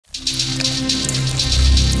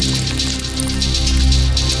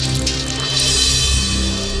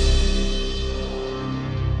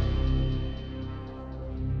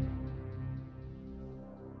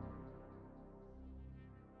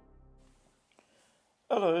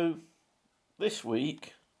Hello. This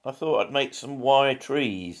week I thought I'd make some wire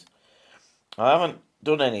trees. I haven't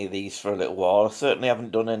done any of these for a little while. I certainly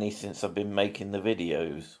haven't done any since I've been making the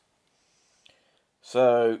videos.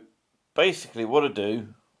 So basically what I do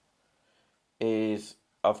is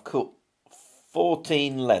I've cut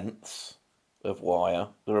 14 lengths of wire.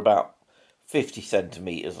 They're about 50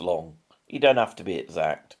 centimetres long. You don't have to be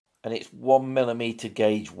exact. And it's 1mm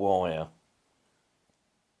gauge wire.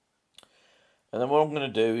 And then what I'm going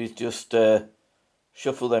to do is just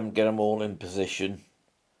shuffle them, get them all in position,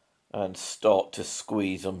 and start to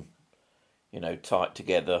squeeze them, tight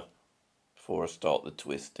together before I start the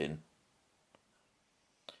twisting.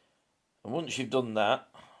 And once you've done that,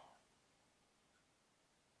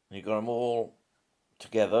 you've got them all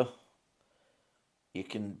together, you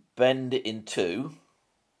can bend it in two,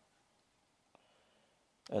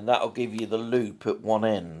 and that'll give you the loop at one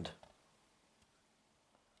end.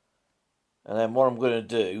 And then what I'm going to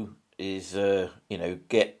do is,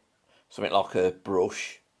 get something like a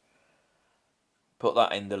brush, put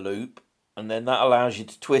that in the loop, and then that allows you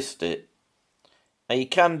to twist it. Now you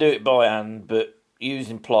can do it by hand, but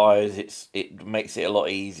using pliers it makes it a lot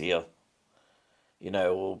easier.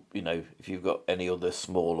 Or if you've got any other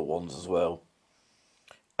smaller ones as well.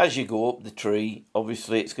 As you go up the tree,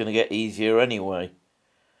 obviously it's going to get easier anyway.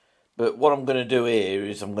 But what I'm going to do here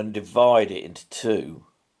is I'm going to divide it into two.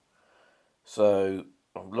 So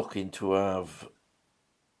I'm looking to have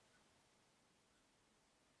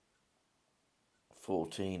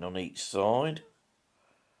 14 on each side.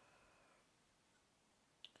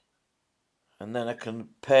 And then I can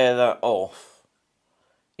pair that off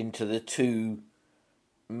into the two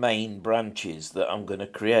main branches that I'm going to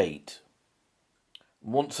create.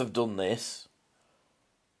 Once I've done this,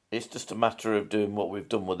 it's just a matter of doing what we've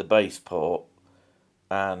done with the base part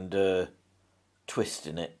and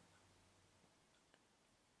twisting it.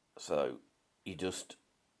 So you just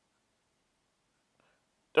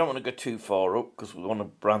don't want to go too far up because we want to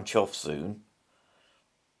branch off soon.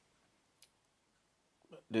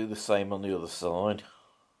 Do the same on the other side.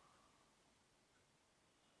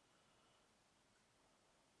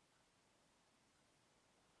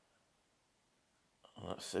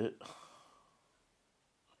 That's it.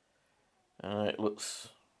 And it looks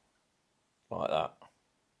like that.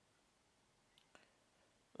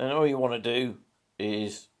 Then all you want to do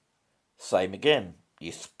is same again.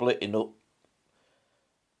 You're splitting up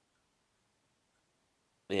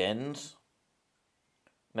the ends.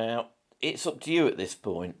 Now, it's up to you at this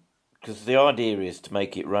point, because the idea is to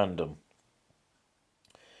make it random.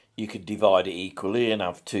 You could divide it equally and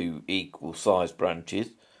have two equal sized branches,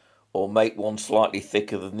 or make one slightly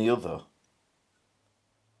thicker than the other.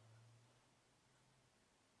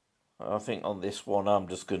 I think on this one I'm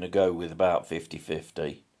just going to go with about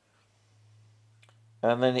 50-50.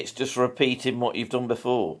 And then it's just repeating what you've done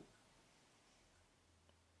before.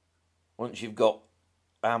 Once you've got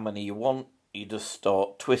how many you want, you just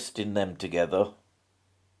start twisting them together.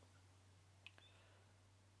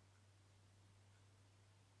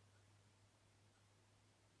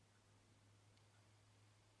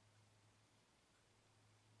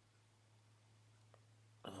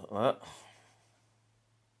 Like that.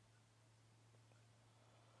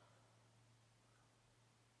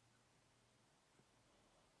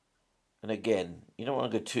 And again, you don't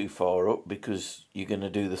want to go too far up because you're going to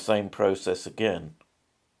do the same process again.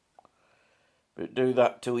 But do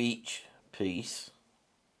that to each piece.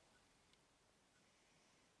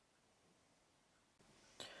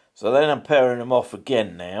 So then I'm pairing them off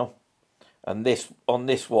again now. And on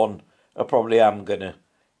this one, I probably am going to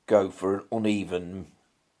go for an uneven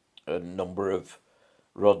number of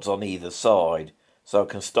rods on either side. So I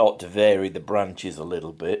can start to vary the branches a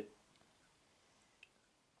little bit.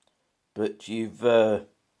 But you've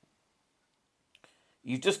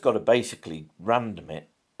just got to basically random it,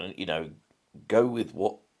 and go with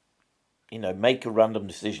what, make a random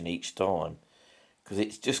decision each time, because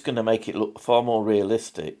it's just going to make it look far more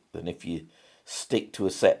realistic than if you stick to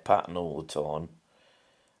a set pattern all the time,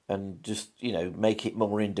 and just make it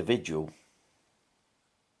more individual.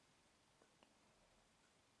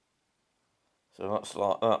 So that's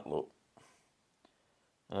like that, look,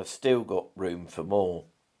 and I've still got room for more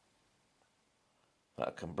that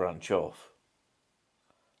I can branch off.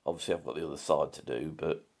 Obviously I've got the other side to do,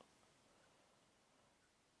 but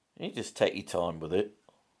you just take your time with it.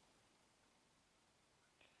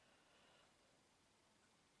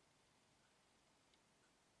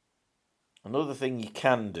 Another thing you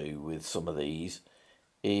can do with some of these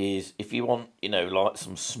is if you want, like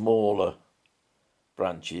some smaller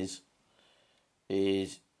branches,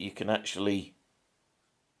 is you can actually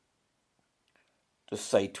just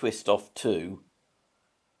say twist off 2.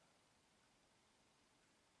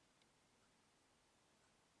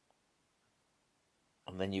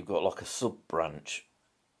 And then you've got like a sub branch.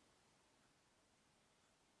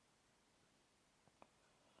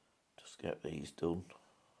 Just get these done.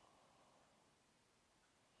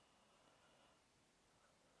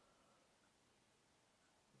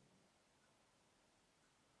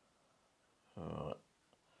 Alright.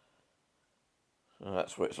 So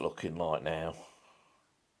that's what it's looking like now.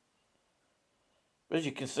 But as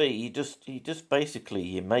you can see, you just basically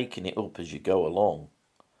you're making it up as you go along.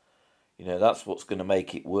 You know, that's what's going to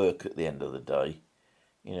make it work at the end of the day.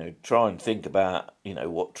 You know, try and think about, you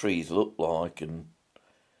know, what trees look like, and,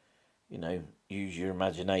 you know, use your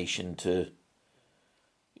imagination to,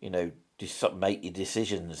 you know, make your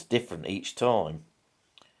decisions different each time.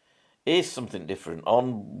 Here's something different.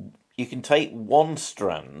 You can take one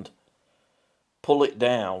strand, pull it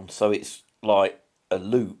down so it's like a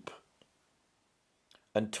loop,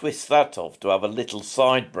 and twist that off to have a little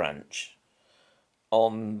side branch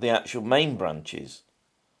on the actual main branches.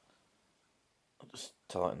 I'll just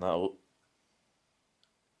tighten that up.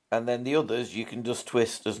 And then the others you can just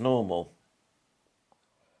twist as normal.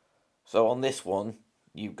 So on this one,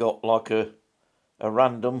 you've got like a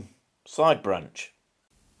random side branch.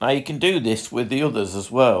 Now you can do this with the others as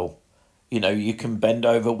well. You know, you can bend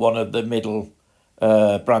over one of the middle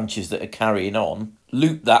branches that are carrying on,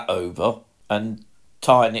 loop that over and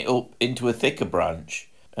tighten it up into a thicker branch,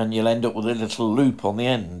 and you'll end up with a little loop on the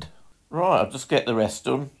end. Right, I'll just get the rest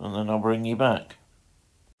done and then I'll bring you back.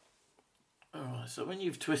 Alright, so when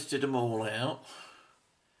you've twisted them all out,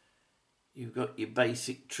 you've got your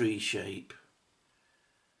basic tree shape.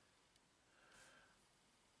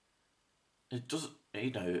 It doesn't,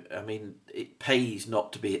 you know, I mean, it pays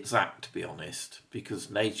not to be exact, to be honest, because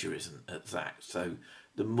nature isn't exact. So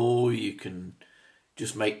the more you can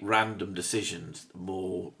just make random decisions, the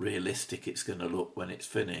more realistic it's going to look when it's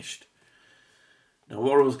finished. Now,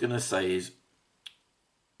 what I was going to say is,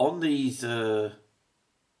 on these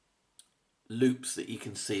loops that you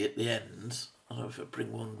can see at the ends, I don't know if I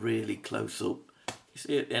bring one really close up, you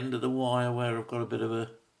see at the end of the wire where I've got a bit of a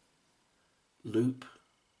loop?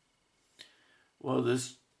 Well,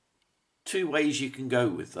 there's 2 ways you can go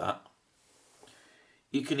with that.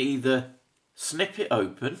 You can either snip it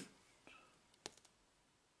open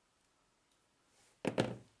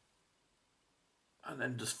and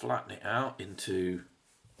then just flatten it out into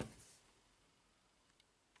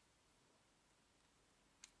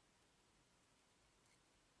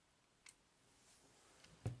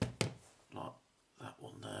like that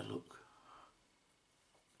one there, look.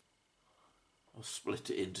 I'll split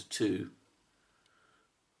it into 2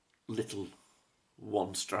 little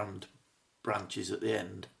 1-strand branches at the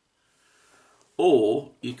end.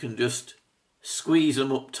 Or you can just squeeze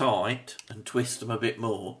them up tight and twist them a bit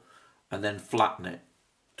more and then flatten it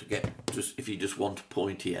to get just, if you just want a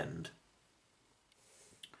pointy end.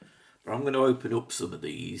 But I'm going to open up some of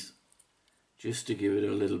these just to give it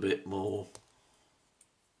a little bit more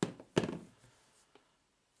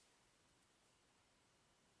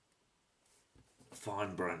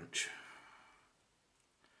fine branch.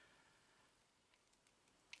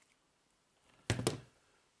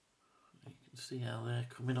 You can see how they're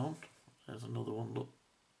coming on. There's another one, look.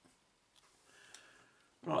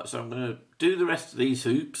 Right, so I'm going to do the rest of these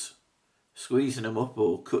hoops, squeezing them up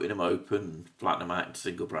or cutting them open and flatten them out into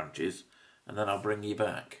single branches, and then I'll bring you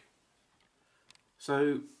back.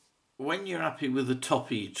 So when you're happy with the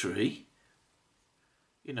top of your tree,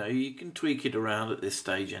 you know, you can tweak it around at this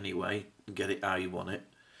stage anyway and get it how you want it.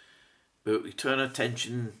 But we turn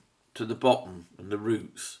attention to the bottom and the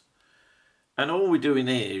roots. And all we're doing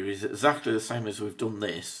here is exactly the same as we've done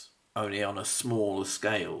this, only on a smaller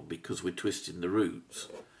scale because we're twisting the roots.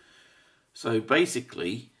 So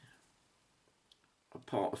basically, I'll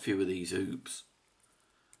part a few of these hoops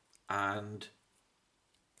and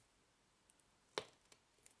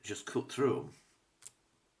just cut through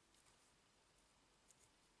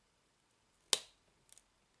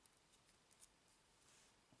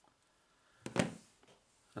them.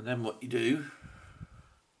 And then what you do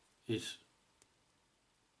is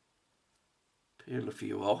peel a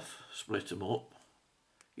few off, split them up.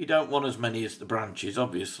 You don't want as many as the branches,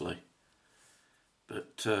 obviously,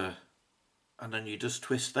 but and then you just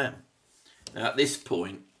twist them. Now at this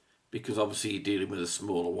point, because obviously you're dealing with a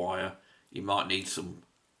smaller wire, you might need some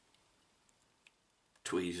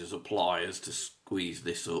tweezers or pliers to squeeze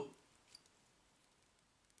this up.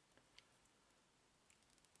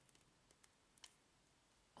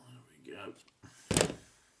 There we go.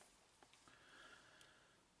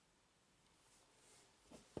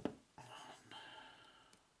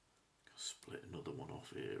 split another one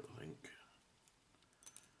off here, I think.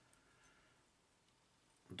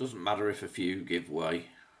 It doesn't matter if a few give way.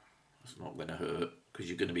 It's not going to hurt because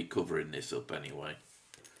you're going to be covering this up anyway.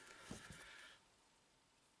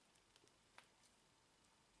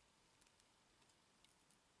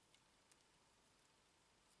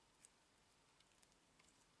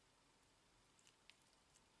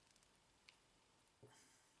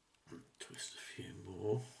 Twist a few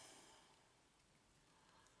more.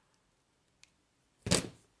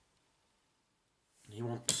 You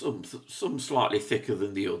want some slightly thicker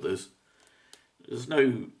than the others. There's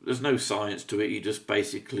no science to it. You just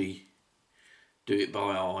basically do it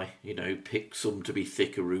by eye. You know, pick some to be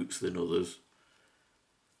thicker roots than others.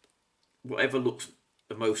 Whatever looks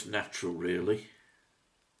the most natural, really.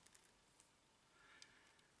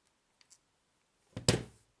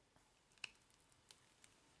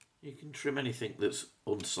 You can trim anything that's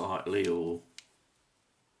unsightly or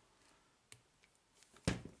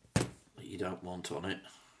that you don't want on it.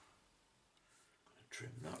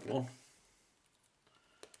 Trim that one.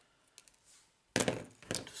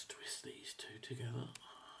 Just twist these two together.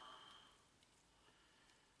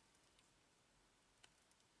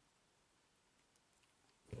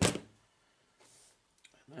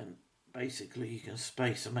 And then basically you can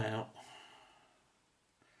space them out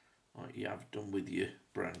like you have done with your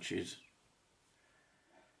branches.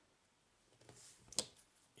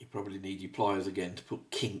 You probably need your pliers again to put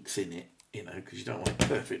kinks in it, you know, because you don't want it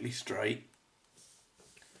perfectly straight.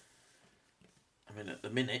 I mean, at the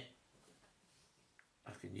minute,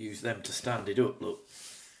 I can use them to stand it up, look.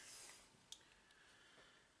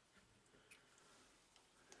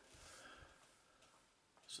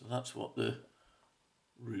 So that's what the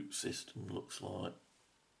root system looks like.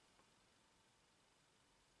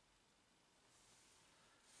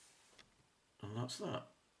 And that's that.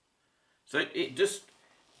 So it just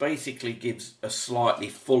basically gives a slightly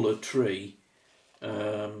fuller tree.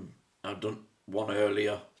 I've done one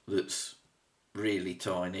earlier that's really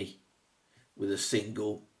tiny with a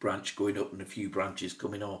single branch going up and a few branches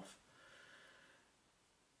coming off.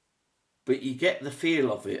 But you get the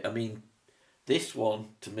feel of it. I mean, this one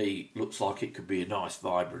to me looks like it could be a nice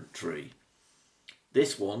vibrant tree.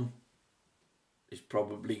 This one is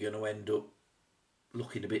probably going to end up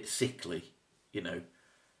looking a bit sickly, you know,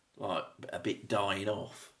 like a bit dying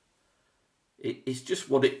off. It's just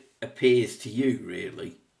what it appears to you,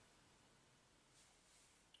 really.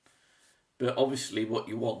 But obviously what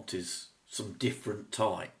you want is some different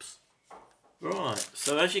types. Right,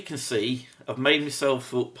 so as you can see, I've made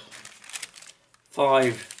myself up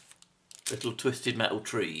 5 little twisted metal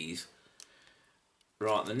trees.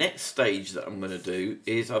 Right, the next stage that I'm going to do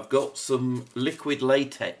is I've got some liquid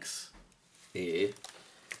latex here.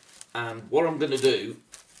 And what I'm going to do,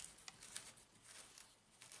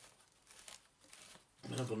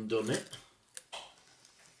 when I've undone it,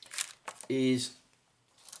 is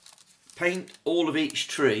paint all of each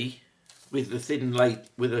tree with a thin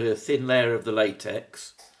layer of the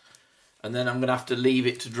latex, and then I'm going to have to leave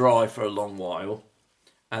it to dry for a long while,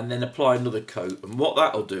 and then apply another coat. And what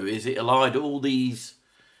that'll do is it'll hide all these,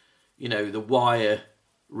 you know, the wire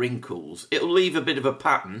wrinkles. It'll leave a bit of a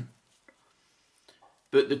pattern.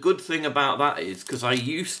 But the good thing about that is, because I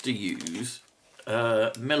used to use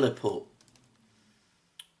Milliput,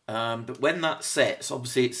 but when that sets,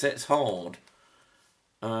 obviously it sets hard.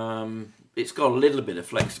 It's got a little bit of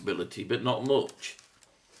flexibility, but not much.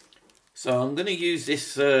 So I'm going to use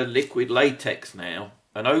this liquid latex now,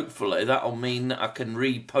 and hopefully that'll mean that I can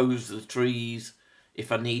repose the trees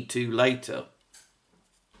if I need to later.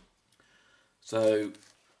 So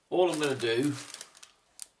all I'm going to do,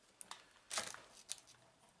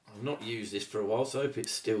 I've not used this for a while, so I hope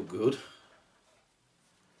it's still good,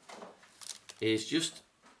 is just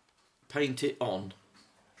paint it on.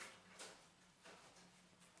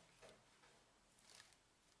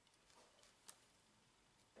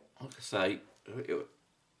 Like I say,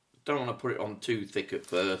 don't want to put it on too thick at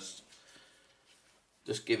first.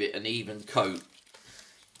 Just give it an even coat.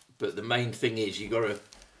 But the main thing is you've got to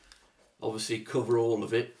obviously cover all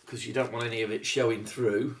of it, because you don't want any of it showing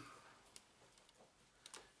through.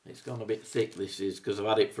 It's gone a bit thick, this is, because I've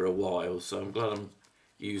had it for a while, so I'm glad I'm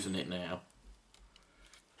using it now.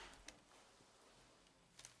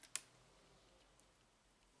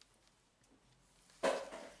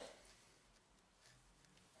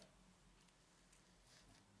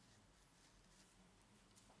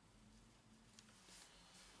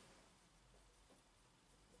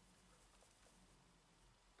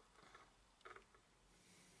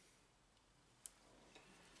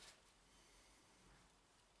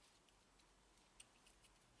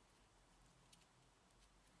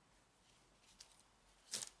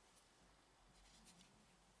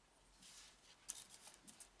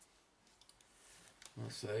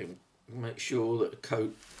 So make sure that the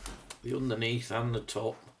coat, the underneath and the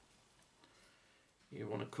top, you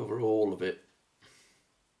want to cover all of it.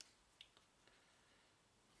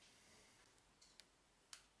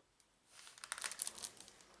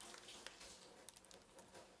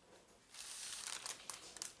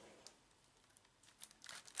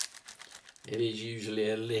 It is usually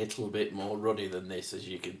a little bit more ruddy than this, as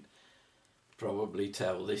you can probably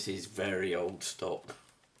tell. This is very old stock.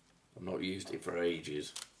 I've not used it for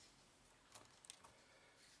ages.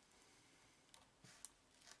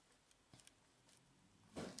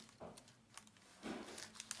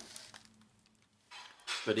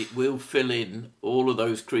 But it will fill in all of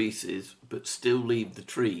those creases, but still leave the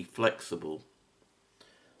tree flexible.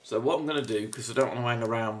 So what I'm going to do, because I don't want to hang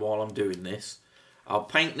around while I'm doing this, I'll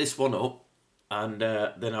paint this one up and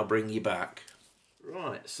then I'll bring you back.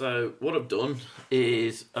 Right, so what I've done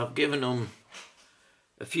is I've given them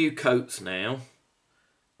a few coats now,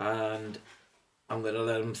 and I'm going to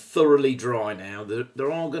let them thoroughly dry now.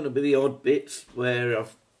 There are going to be the odd bits where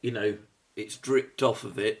I've, it's dripped off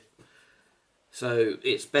of it. So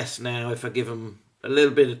it's best now if I give them a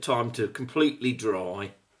little bit of time to completely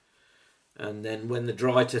dry, and then when they're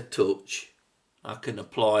dry to touch, I can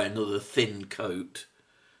apply another thin coat,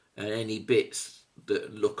 and any bits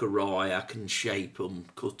that look awry I can shape them,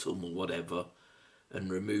 cut them or whatever,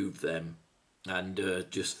 and remove them, and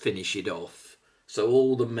just finish it off so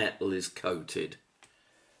all the metal is coated.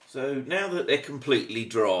 So now that they're completely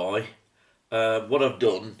dry, what I've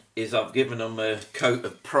done is I've given them a coat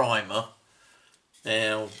of primer.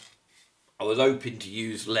 Now, I was hoping to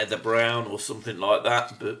use leather brown or something like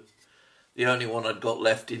that, but the only one I'd got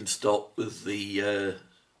left in stock was the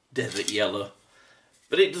desert yellow.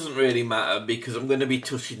 But it doesn't really matter because I'm going to be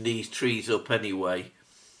touching these trees up anyway.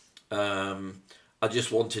 I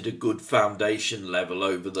just wanted a good foundation level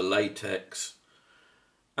over the latex.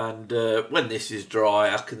 And when this is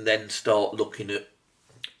dry, I can then start looking at,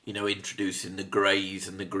 introducing the greys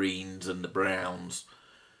and the greens and the browns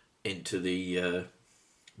into the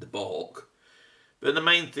bark. But the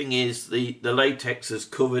main thing is the latex has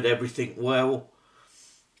covered everything well.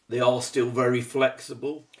 They are still very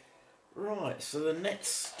flexible. Right, so the next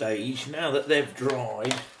stage, now that they've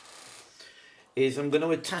dried, is I'm going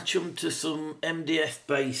to attach them to some MDF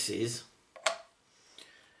bases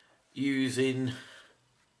using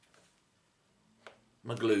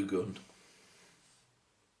my glue gun.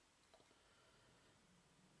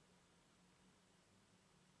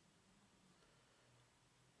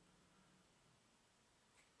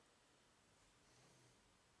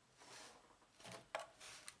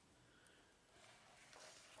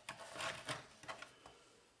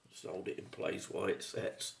 Just hold it in place while it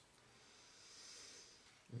sets.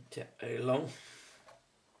 Tap it along.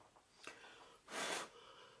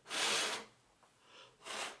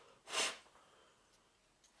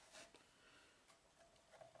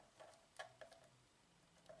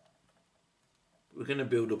 We're going to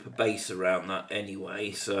build up a base around that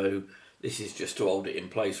anyway, so this is just to hold it in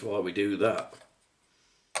place while we do that.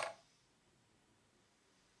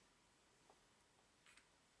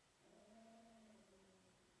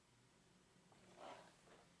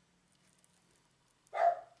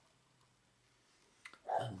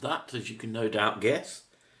 And that, as you can no doubt guess,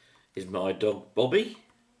 is my dog Bobby,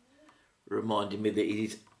 reminding me that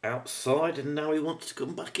he's outside and now he wants to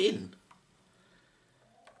come back in.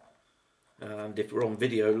 And if we're on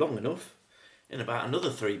video long enough, in about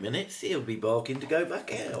another 3 minutes, he'll be barking to go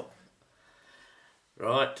back out.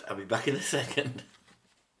 Right, I'll be back in a second.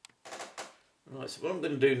 Right, so what I'm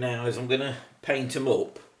going to do now is I'm going to paint them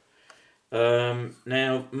up.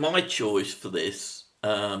 Now, my choice for this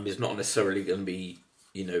is not necessarily going to be,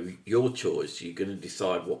 your choice. You're going to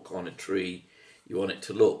decide what kind of tree you want it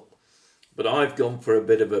to look. But I've gone for a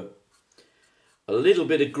little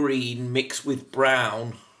bit of green mixed with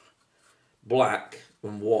brown, black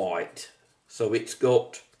and white. So it's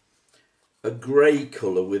got a grey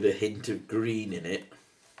colour with a hint of green in it.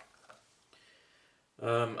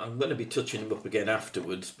 I'm going to be touching them up again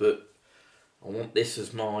afterwards, but I want this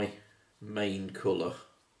as my main colour.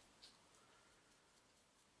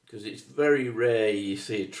 Because it's very rare you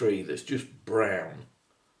see a tree that's just brown.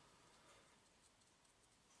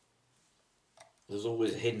 There's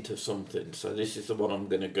always a hint of something, so this is the one I'm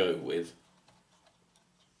going to go with.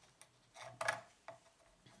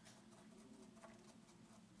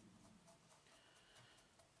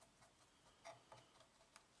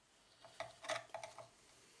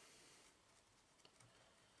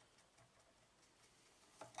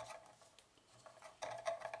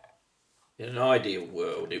 In an ideal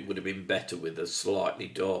world, it would have been better with a slightly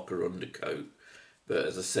darker undercoat, But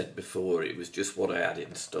as I said before, it was just what I had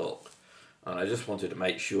in stock, and I just wanted to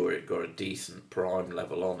make sure it got a decent prime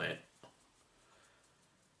level on it.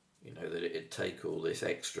 You know, that it'd take all this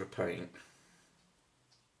extra paint.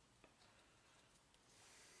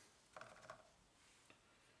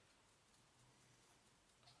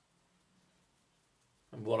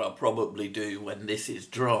 And what I'll probably do when this is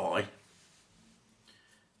dry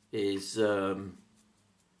is do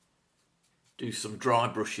some dry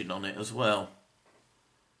brushing on it as well.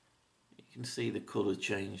 You can see the colour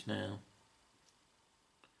change now.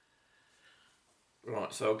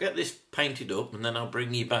 Right, so I'll get this painted up and then I'll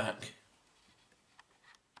bring you back.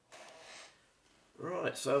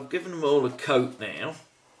 Right, so I've given them all a coat now.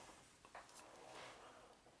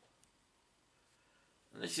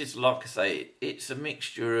 And this is, like I say, it's a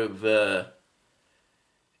mixture of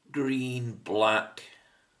green, black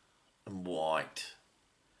and white.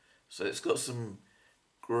 So it's got some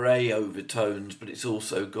grey overtones, but it's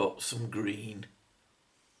also got some green.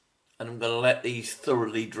 And I'm going to let these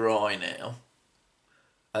thoroughly dry now.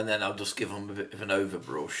 And then I'll just give them a bit of an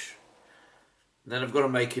overbrush. Then I've got to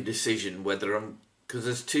make a decision whether because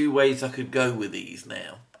there's two ways I could go with these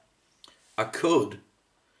now. I could,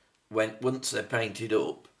 once they're painted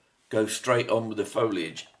up, go straight on with the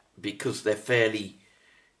foliage, because they're fairly,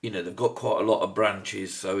 you know, they've got quite a lot of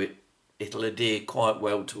branches, so it'll adhere quite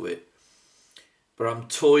well to it. But I'm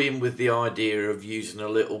toying with the idea of using a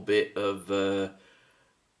little bit of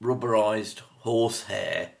rubberized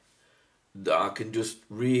horsehair that I can just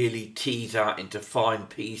really tease out into fine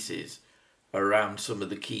pieces around some of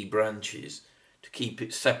the key branches to keep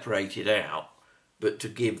it separated out, but to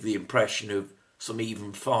give the impression of some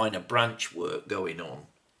even finer branch work going on.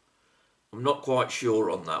 I'm not quite sure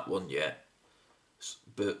on that one yet,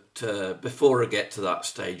 but before I get to that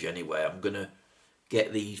stage anyway, I'm going to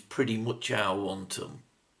get these pretty much how I want them.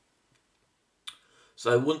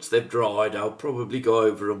 So once they've dried, I'll probably go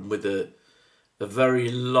over them with a very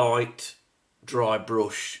light dry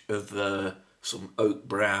brush of some oak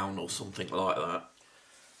brown or something like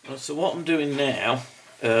that. So what I'm doing now,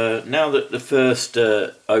 now that the first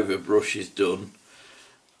overbrush is done,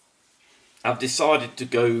 I've decided to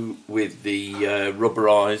go with the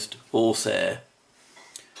rubberized horsehair.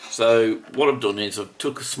 So what I've done is I've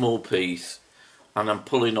took a small piece and I'm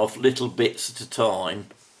pulling off little bits at a time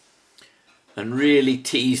and really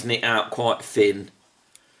teasing it out quite thin,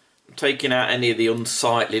 taking out any of the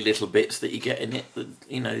unsightly little bits that you get in it,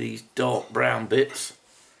 you know, these dark brown bits.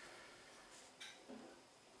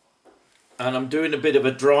 And I'm doing a bit of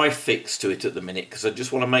a dry fix to it at the minute because I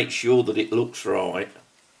just want to make sure that it looks right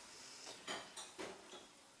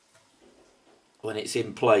when it's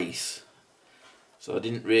in place. So I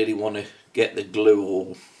didn't really want to get the glue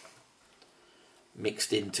all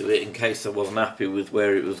mixed into it in case I wasn't happy with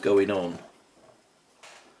where it was going on.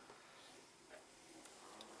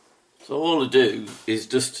 So all I do is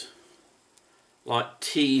just like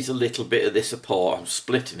tease a little bit of this apart. I'm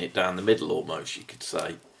splitting it down the middle almost, you could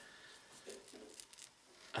say.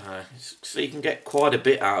 So you can get quite a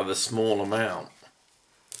bit out of a small amount.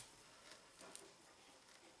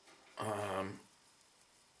 And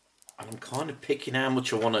I'm kind of picking how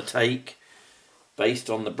much I want to take based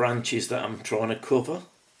on the branches that I'm trying to cover.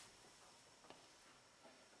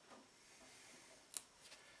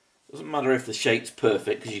 Doesn't matter if the shape's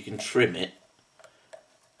perfect because you can trim it.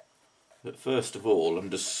 But first of all, I'm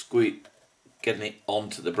just getting it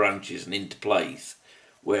onto the branches and into place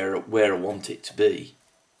where I want it to be.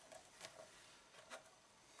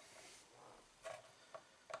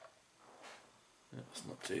 That's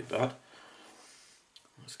not too bad.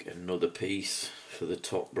 Let's get another piece for the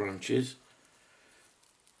top branches.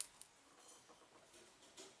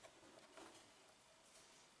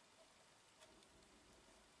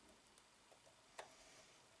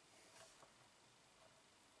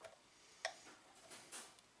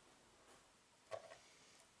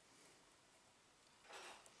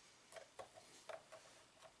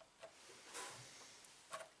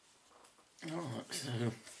 Alright, so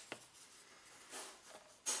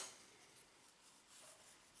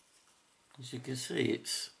as you can see,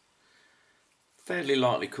 it's fairly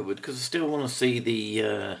lightly covered because I still want to see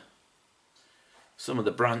the some of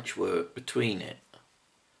the branch work between it.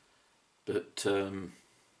 But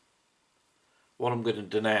what I'm going to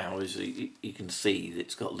do now is you can see that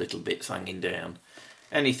it's got little bits hanging down.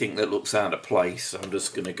 Anything that looks out of place, I'm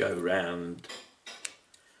just going to go around and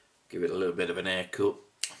give it a little bit of an haircut.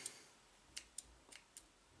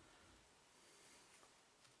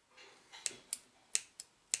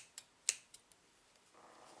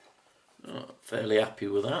 Oh, fairly happy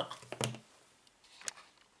with that.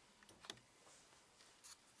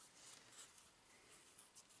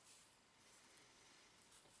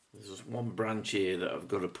 one branch here that I've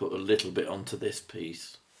got to put a little bit onto this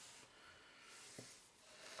piece.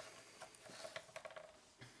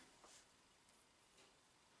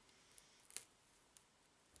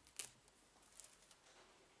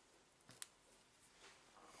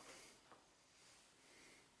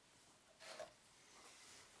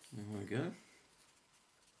 There we go.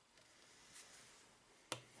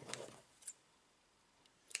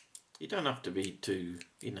 You don't have to be too,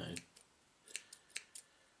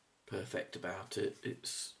 perfect about it.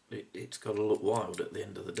 It's got to look wild at the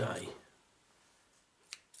end of the day.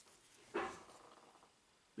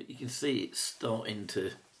 But you can see it's starting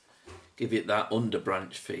to give it that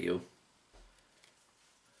underbranch feel.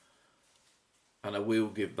 And I will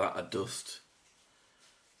give that a dust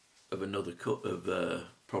of another cut of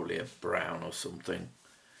probably a brown or something,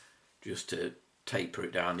 just to taper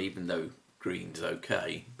it down, even though green's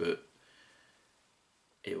okay, but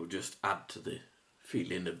it will just add to the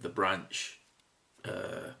feeling of the branch,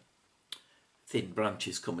 thin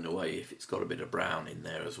branches coming away if it's got a bit of brown in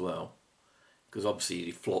there as well, because obviously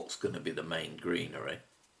the flock's going to be the main greenery.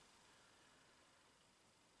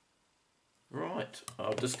 Right,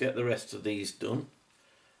 I'll just get the rest of these done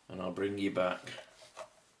and I'll bring you back.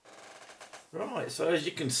 Right, so as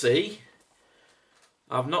you can see,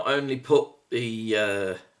 I've not only put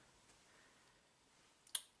the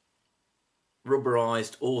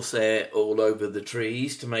rubberized horsehair all over the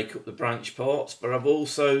trees to make up the branch parts, but I've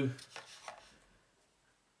also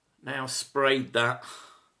now sprayed that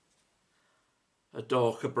a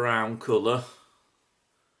darker brown colour,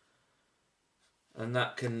 and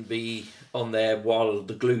that can be on there while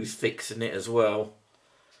the glue's fixing it as well.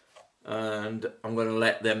 And I'm going to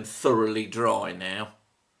let them thoroughly dry now,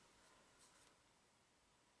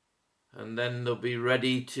 and then they'll be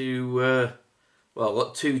ready to well, I've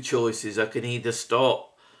got two choices. I can either start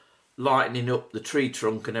lightening up the tree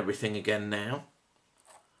trunk and everything again now,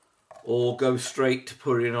 or go straight to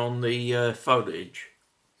putting on the foliage.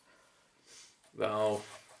 Well,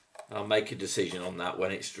 I'll make a decision on that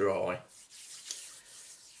when it's dry.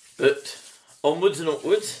 But onwards and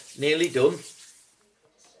upwards, nearly done.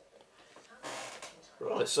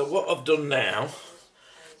 Right, so what I've done now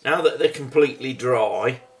that they're completely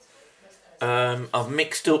dry, I've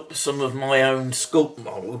mixed up some of my own sculpt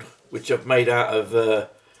mould, which I've made out of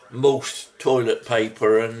mulched toilet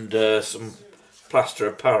paper and some plaster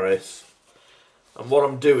of Paris. And what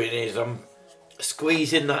I'm doing is I'm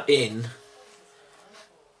squeezing that in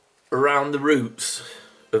around the roots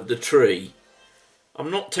of the tree. I'm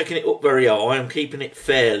not taking it up very high, I'm keeping it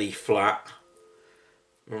fairly flat.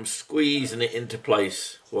 I'm squeezing it into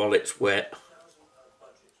place while it's wet.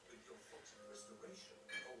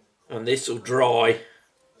 And this will dry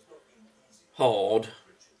hard,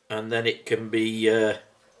 and then it can be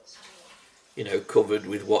covered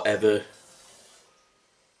with whatever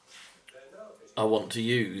I want to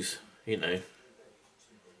use.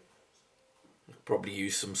 Probably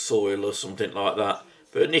use some soil or something like that,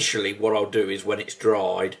 but initially what I'll do is when it's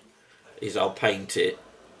dried is I'll paint it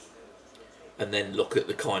and then look at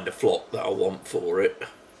the kind of flock that I want for it.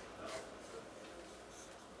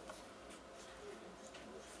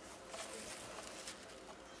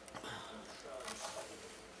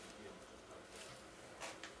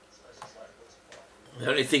 The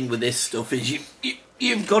only thing with this stuff is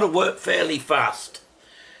you've got to work fairly fast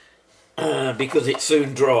because it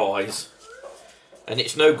soon dries, and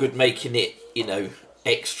it's no good making it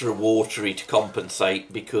extra watery to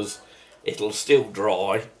compensate, because it'll still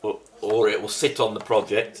dry, or it will sit on the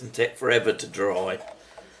project and take forever to dry.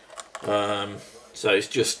 So it's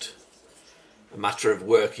just a matter of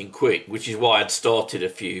working quick, which is why I'd started a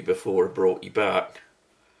few before I brought you back,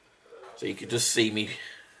 so you could just see me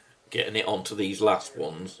getting it onto these last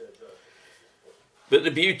ones. But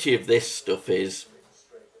the beauty of this stuff is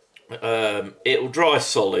it'll dry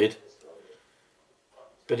solid,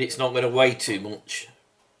 but it's not going to weigh too much,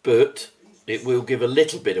 but it will give a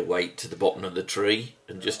little bit of weight to the bottom of the tree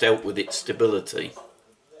and just help with its stability.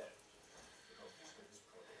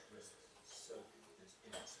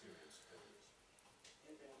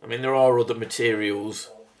 I mean, there are other materials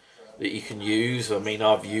that you can use. I mean,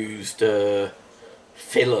 I've used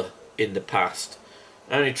filler in the past.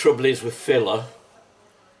 The only trouble is with filler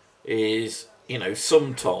is,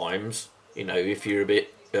 sometimes, if you're a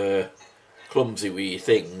bit clumsy with your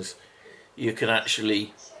things, you can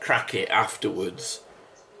actually crack it afterwards,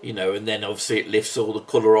 and then obviously it lifts all the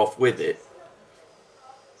colour off with it.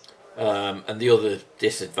 And the other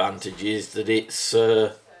disadvantage is that it's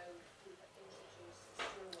a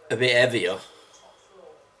bit heavier.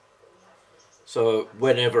 So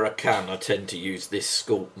whenever I can, I tend to use this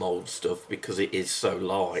sculpt mould stuff because it is so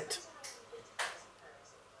light.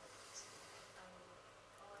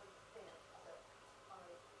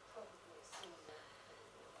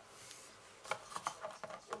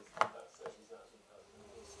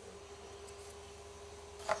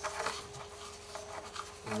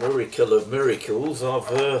 miracle of miracles,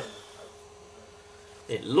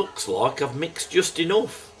 it looks like I've mixed just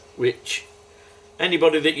enough, which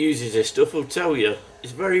anybody that uses this stuff will tell you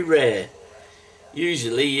is very rare.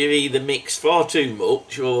 Usually you either mix far too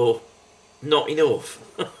much or not enough.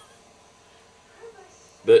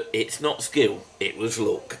 But it's not skill, it was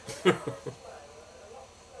luck.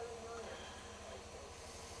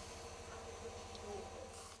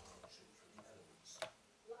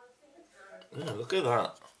 Oh, look at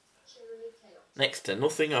that. Next to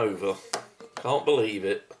nothing over. Can't believe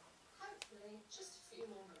it.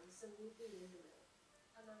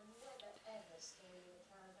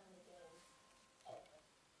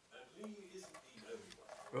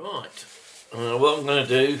 Right. What I'm going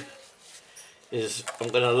to do is I'm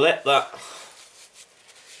going to let that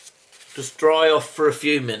just dry off for a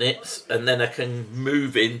few minutes, and then I can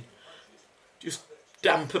move in, just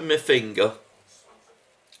dampen my finger,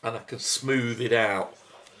 and I can smooth it out.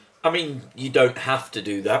 I mean, you don't have to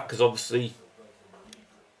do that, because obviously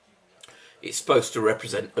it's supposed to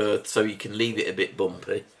represent Earth, so you can leave it a bit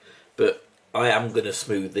bumpy, but I am going to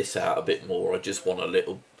smooth this out a bit more. I just want a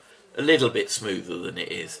little bit smoother than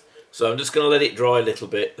it is. So I'm just going to let it dry a little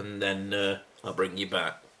bit, and then I'll bring you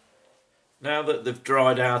back. Now that they've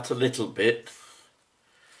dried out a little bit,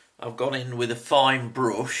 I've gone in with a fine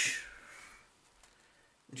brush,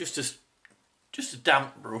 just a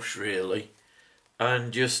damp brush really,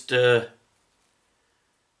 and just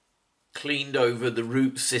cleaned over the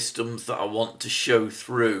root systems that I want to show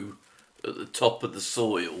through at the top of the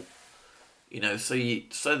soil. You know, so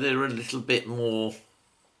they're a little bit more,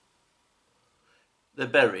 they're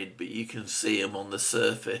buried, but you can see them on the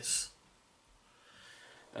surface.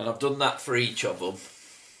 And I've done that for each of them.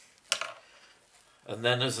 And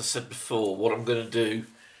then, as I said before, what I'm going to do,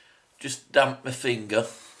 just damp my finger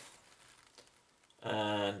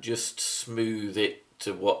and just smooth it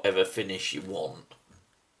to whatever finish you want.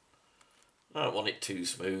 I don't want it too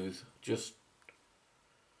smooth, just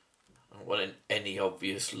I don't want any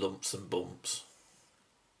obvious lumps and bumps.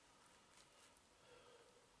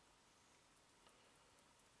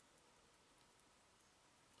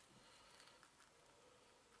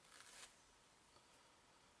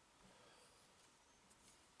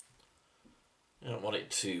 You don't want it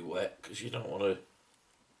too wet, because you don't want to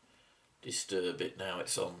disturb it now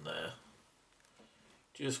it's on there.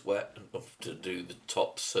 Just wet enough to do the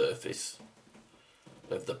top surface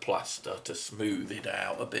of the plaster to smooth it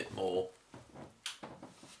out a bit more.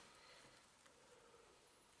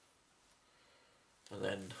 And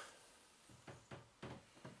then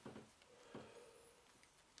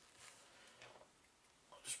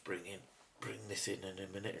I'll just bring this in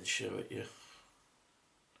a minute and show it you.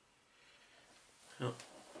 Oh.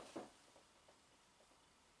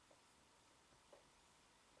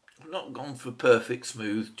 I've not gone for perfect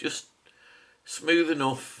smooth, just smooth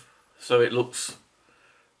enough so it looks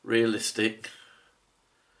realistic.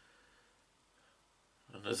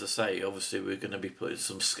 And as I say, obviously we're going to be putting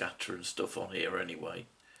some scatter and stuff on here anyway.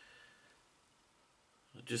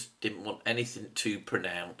 I just didn't want anything too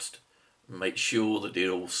pronounced, and make sure that it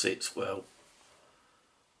all sits well.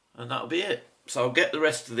 And that'll be it. So I'll get the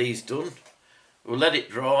rest of these done. We'll let it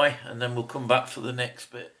dry, and then we'll come back for the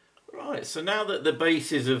next bit. Right, so now that the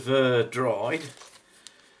bases have dried,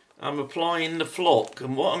 I'm applying the flock,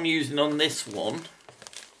 and what I'm using on this one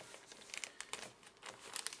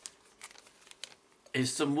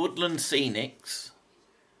is some Woodland Scenics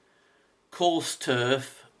Coarse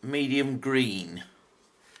Turf Medium Green.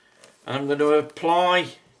 And I'm going to apply,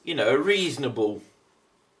 you know, a reasonable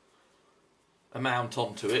amount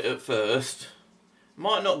onto it at first.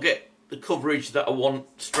 Might not get the coverage that I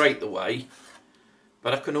want straight away,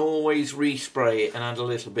 but I can always respray it and add a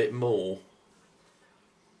little bit more.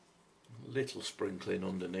 A little sprinkling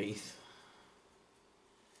underneath.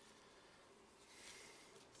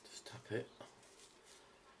 Just tap it.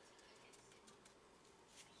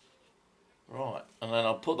 Right, and then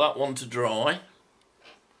I'll put that one to dry.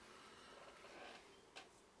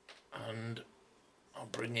 And I'll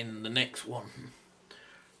bring in the next one.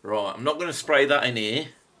 Right, I'm not going to spray that in here,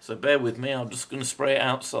 so bear with me, I'm just going to spray it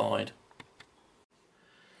outside.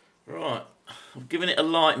 Right, I'm giving it a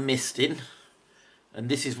light misting, and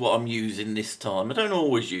this is what I'm using this time. I don't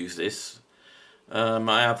always use this.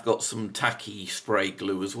 I have got some tacky spray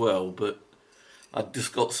glue as well, but I've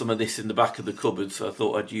just got some of this in the back of the cupboard, so I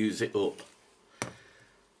thought I'd use it up.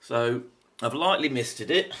 So I've lightly misted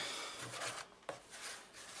it.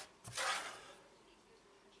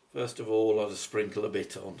 First of all, I'll just sprinkle a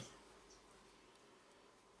bit on.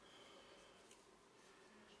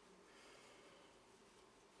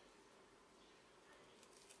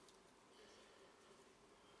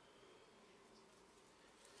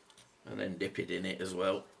 and then dip it in it as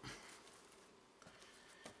well.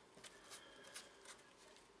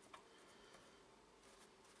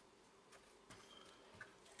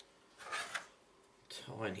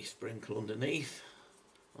 Tiny sprinkle underneath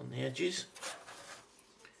on the edges.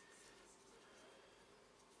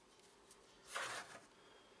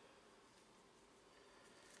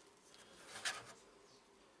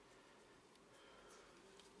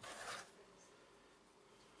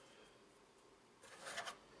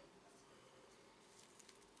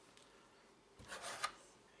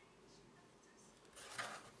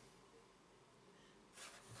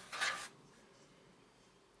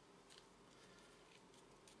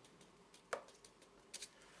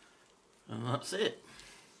 And that's it.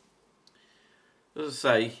 As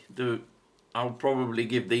I say, I'll probably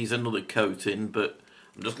give these another coating, but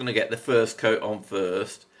I'm just going to get the first coat on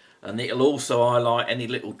first, and it'll also highlight any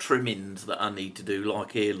little trimmings that I need to do.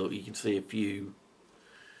 Like here, look, you can see a few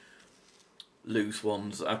loose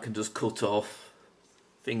ones that I can just cut off,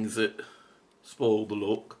 things that spoil the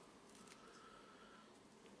look.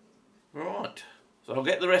 Right, so I'll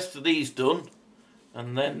get the rest of these done,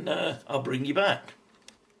 and then I'll bring you back.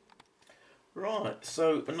 Right,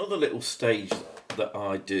 so another little stage that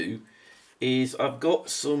I do is I've got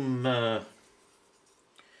some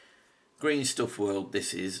Green Stuff World,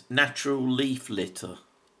 this is natural leaf litter.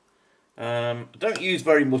 I don't use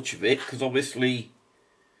very much of it because obviously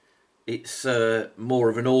it's more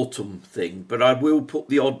of an autumn thing, but I will put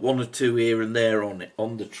the odd one or two here and there on it,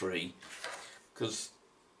 on the tree, because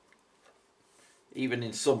even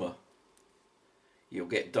in summer you'll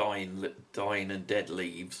get dying and dead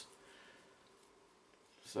leaves.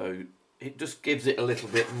 So it just gives it a little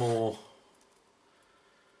bit more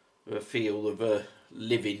of a feel of a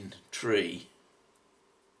living tree.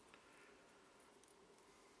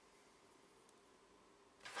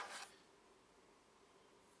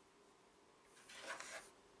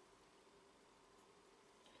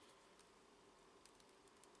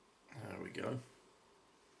 There we go.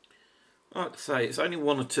 Like I say, it's only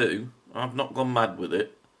one or two. I've not gone mad with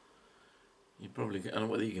it. You probably, I don't know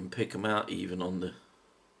whether you can pick them out even on the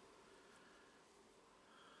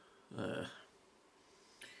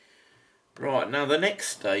right, now the next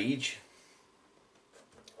stage,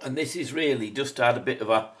 and this is really just to add a bit of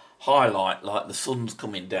a highlight, like the sun's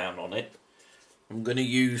coming down on it. I'm going to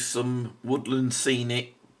use some Woodland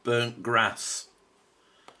Scenic burnt grass.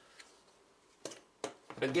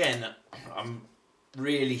 Again, I'm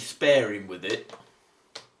really sparing with it.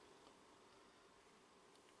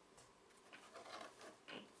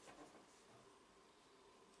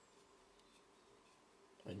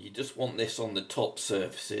 And you just want this on the top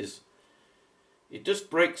surfaces. It just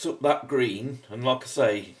breaks up that green, and like I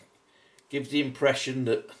say, gives the impression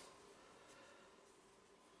that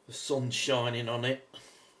the sun's shining on it.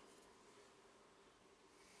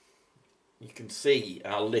 You can see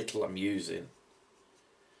how little I'm using.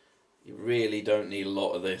 You really don't need a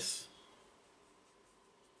lot of this.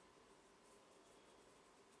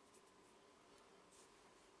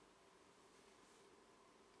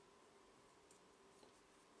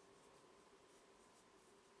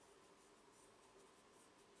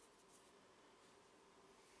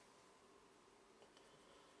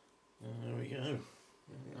 There we go.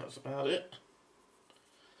 That's about it.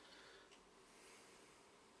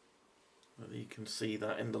 Whether you can see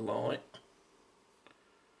that in the light.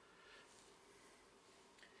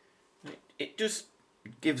 It just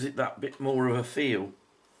gives it that bit more of a feel.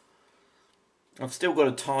 I've still got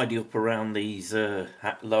to tidy up around these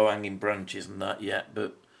low hanging branches and that yet,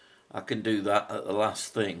 but I can do that at the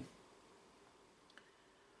last thing.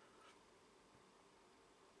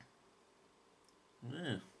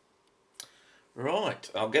 Yeah. Right,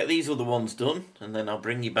 I'll get these other ones done and then I'll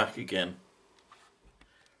bring you back again.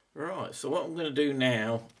 Right, so what I'm going to do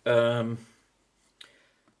now, I'm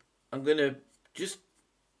going to just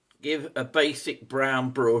give a basic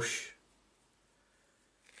brown brush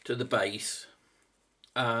to the base,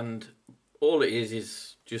 and all it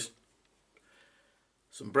is just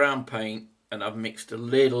some brown paint, and I've mixed a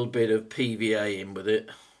little bit of PVA in with it.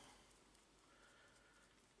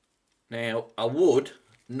 Now I would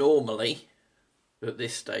normally at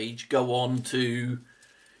this stage go on to,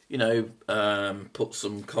 you know, put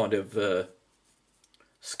some kind of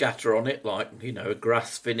scatter on it, like, you know, a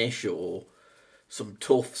grass finish or some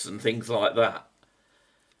tufts and things like that.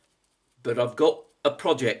 But I've got a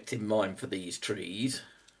project in mind for these trees,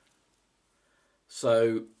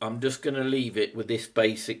 so I'm just going to leave it with this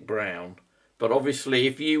basic brown. But obviously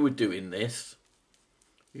if you were doing this,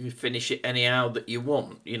 you finish it anyhow that you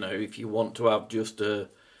want. You know, if you want to have just a,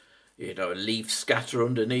 you know, a leaf scatter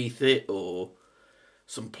underneath it, or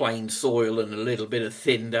some plain soil and a little bit of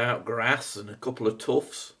thinned out grass and a couple of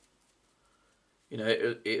tufts. You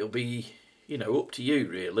know, it'll be, you know, up to you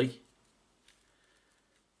really.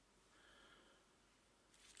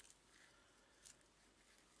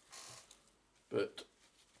 But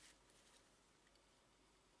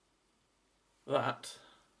that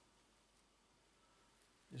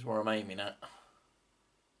is what I'm aiming at.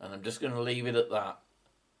 And I'm just going to leave it at that.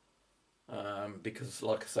 Because,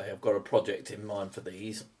 like I say, I've got a project in mind for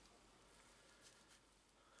these.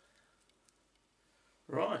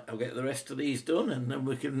 Right, I'll get the rest of these done and then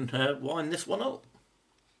we can wind this one up.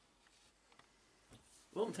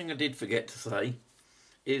 One thing I did forget to say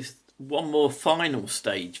is one more final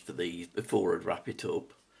stage for these before I'd wrap it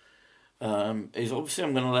up. Is obviously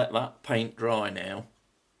I'm going to let that paint dry now.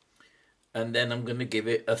 And then I'm going to give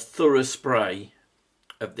it a thorough spray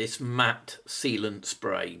of this matte sealant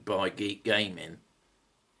spray by Geek Gaming.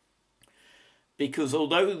 Because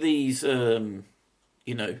although these, you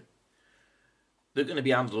know, they're going to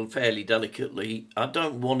be handled fairly delicately, I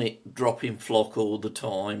don't want it dropping flock all the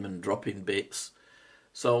time and dropping bits.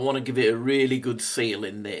 So I want to give it a really good seal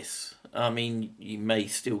in this. I mean, you may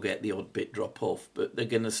still get the odd bit drop off, but they're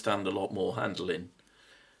going to stand a lot more handling.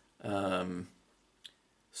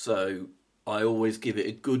 So I always give it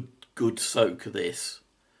a good soak of this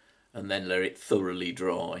and then let it thoroughly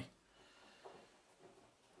dry.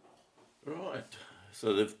 Right,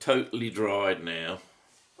 so they've totally dried now.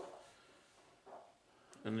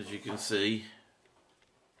 And as you can see,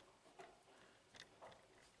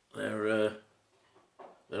 they're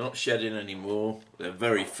not shedding anymore. They're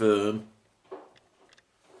very firm.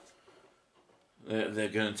 They're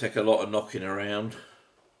going to take a lot of knocking around.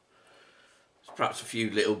 There's perhaps a few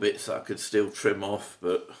little bits that I could still trim off,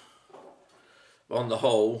 but on the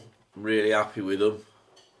whole, I'm really happy with them.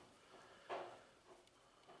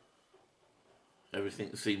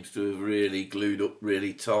 Everything seems to have really glued up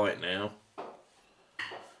really tight now.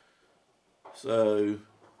 So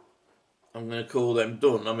I'm going to call them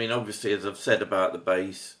done. I mean, obviously, as I've said about the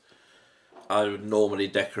base, I would normally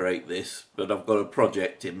decorate this, but I've got a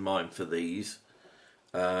project in mind for these,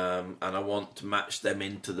 and I want to match them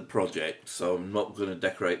into the project, so I'm not going to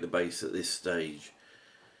decorate the base at this stage.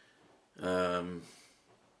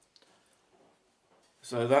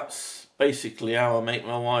 So that's basically how I make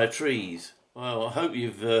my wire trees. Well, I hope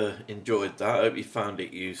you've enjoyed that. I hope you found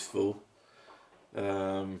it useful.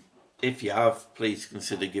 If you have, please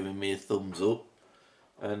consider giving me a thumbs up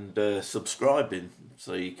and subscribing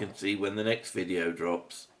so you can see when the next video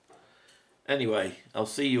drops. Anyway, I'll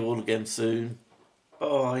see you all again soon.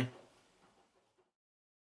 Bye.